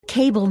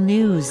Cable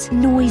news,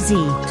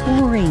 noisy,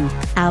 boring,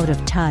 out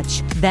of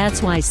touch.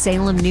 That's why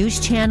Salem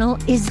News Channel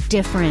is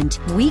different.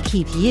 We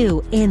keep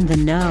you in the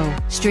know.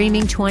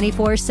 Streaming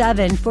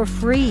 24/7 for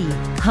free.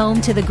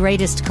 Home to the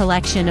greatest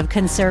collection of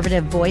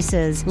conservative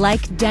voices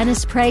like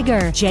Dennis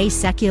Prager, Jay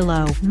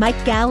Sekulow,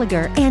 Mike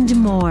Gallagher, and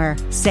more.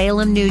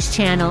 Salem News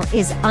Channel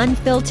is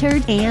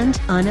unfiltered and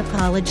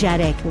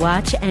unapologetic.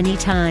 Watch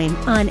anytime,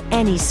 on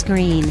any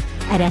screen,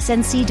 at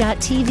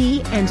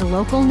snc.tv and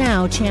Local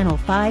Now Channel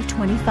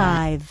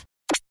 525.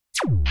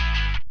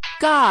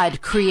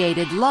 God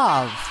created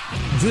love.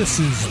 This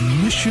is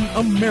Mission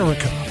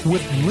America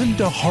with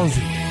Linda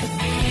Harvey.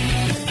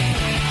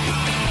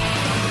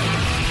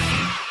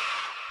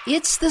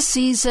 It's the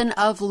season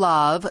of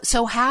love,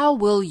 so how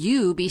will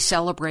you be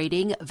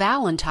celebrating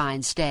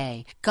Valentine's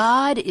Day?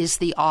 God is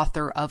the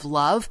author of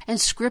love, and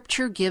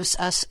Scripture gives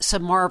us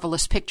some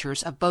marvelous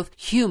pictures of both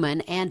human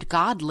and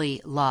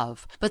godly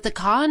love. But the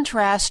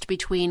contrast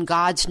between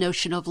God's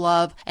notion of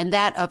love and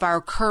that of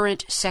our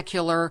current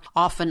secular,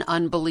 often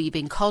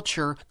unbelieving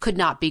culture could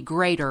not be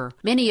greater.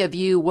 Many of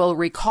you will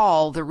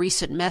recall the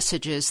recent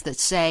messages that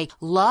say,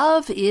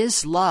 "Love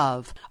is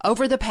love."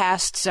 Over the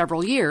past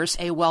several years,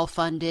 a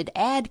well-funded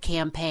ad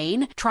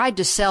campaign tried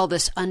to sell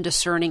this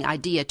undiscerning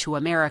idea to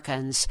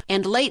Americans.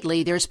 And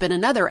lately, there's been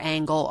another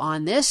angle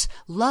on this.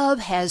 Love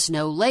has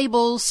no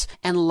labels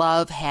and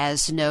love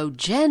has no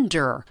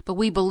gender. But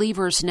we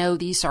believers know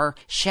these are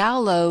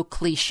shallow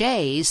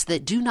cliches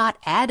that do not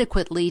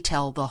adequately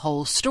tell the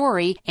whole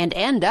story and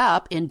end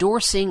up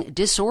endorsing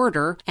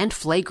disorder and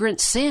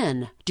flagrant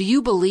sin. Do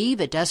you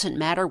believe it doesn't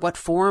matter what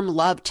form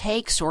love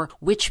takes or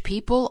which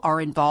people are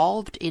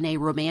involved in a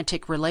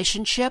romantic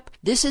relationship?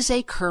 This is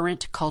a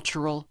current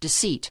cultural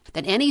deceit,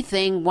 that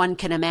anything one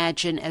can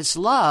imagine as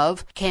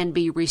love can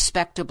be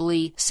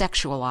respectably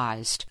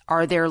sexualized.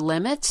 Are there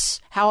limits?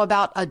 How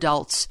about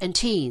adults and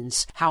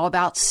teens? How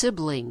about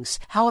siblings?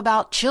 How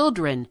about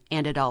children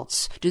and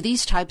adults? Do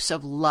these types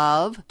of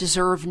love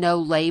deserve no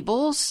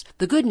labels?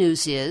 The good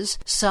news is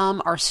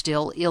some are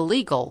still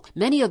illegal.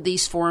 Many of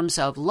these forms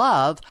of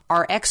love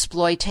are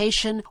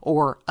exploitation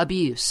or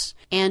abuse.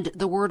 And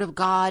the Word of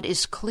God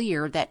is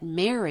clear that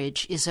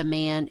marriage is a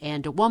man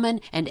and a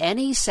woman, and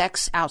any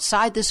sex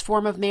outside this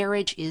form of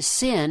marriage is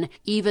sin,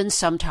 even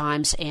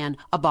sometimes an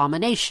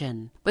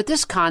abomination. But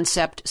this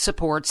concept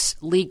supports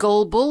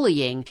legal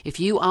bullying.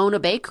 If you own a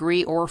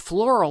bakery or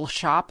floral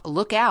shop,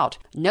 look out.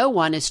 No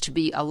one is to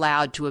be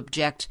allowed to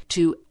object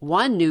to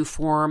one new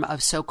form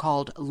of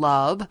so-called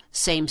love,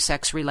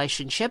 same-sex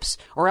relationships,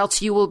 or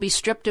else you will be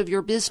stripped of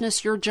your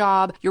business, your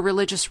job, your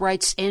religious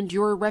rights, and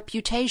your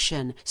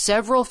reputation.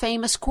 Several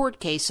famous court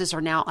cases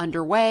are now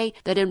underway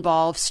that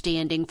involve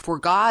standing for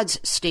God's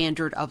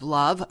standard of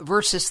love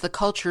versus the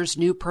culture's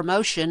new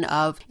promotion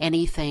of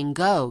anything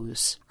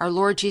goes. Our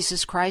Lord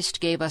Jesus Christ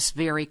gave us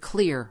very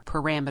clear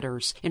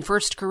parameters. In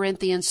 1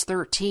 Corinthians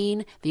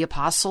 13, the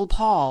Apostle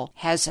Paul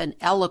has an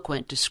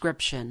eloquent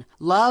description.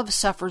 Love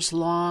suffers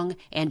long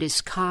and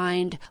is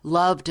kind.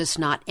 Love does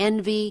not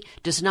envy,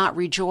 does not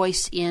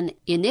rejoice in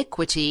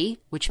iniquity,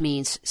 which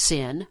means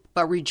sin,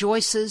 but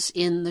rejoices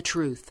in the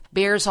truth,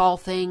 bears all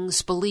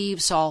things,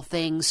 believes all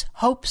things,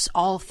 hopes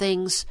all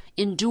things,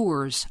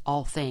 endures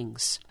all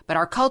things. But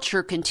our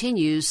culture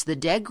continues the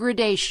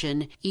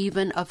degradation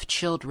even of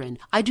children.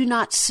 I do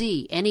not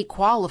see any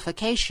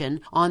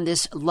qualification on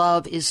this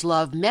love is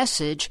love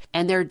message,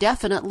 and there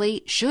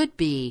definitely should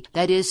be.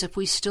 That is, if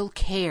we still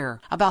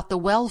care about the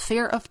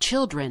welfare of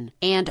children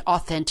and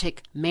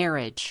authentic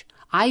marriage.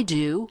 I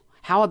do.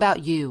 How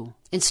about you?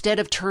 Instead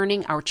of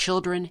turning our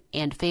children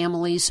and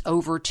families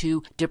over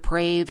to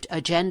depraved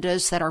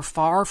agendas that are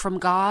far from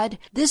God,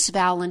 this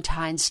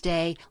Valentine's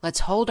Day, let's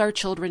hold our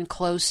children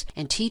close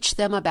and teach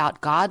them about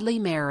godly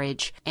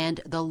marriage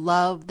and the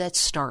love that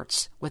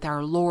starts with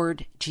our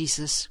Lord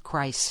Jesus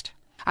Christ.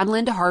 I'm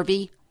Linda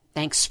Harvey.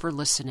 Thanks for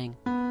listening.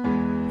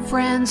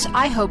 Friends,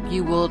 I hope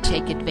you will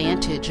take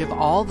advantage of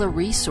all the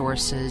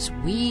resources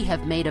we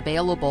have made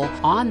available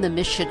on the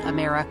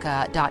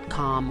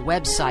missionamerica.com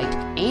website,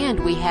 and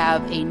we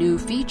have a new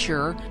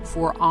feature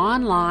for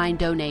online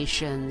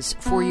donations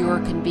for your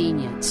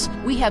convenience.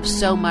 We have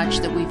so much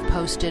that we've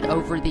posted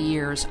over the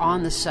years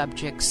on the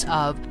subjects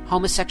of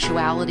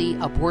homosexuality,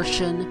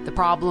 abortion, the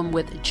problem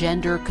with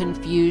gender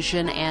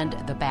confusion and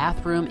the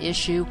bathroom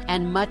issue,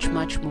 and much,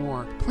 much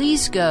more.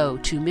 Please go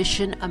to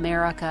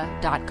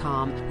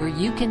missionamerica.com where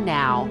you can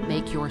now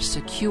make your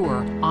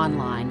secure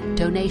online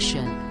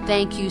donation.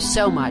 Thank you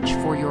so much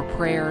for your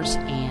prayers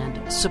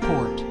and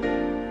support.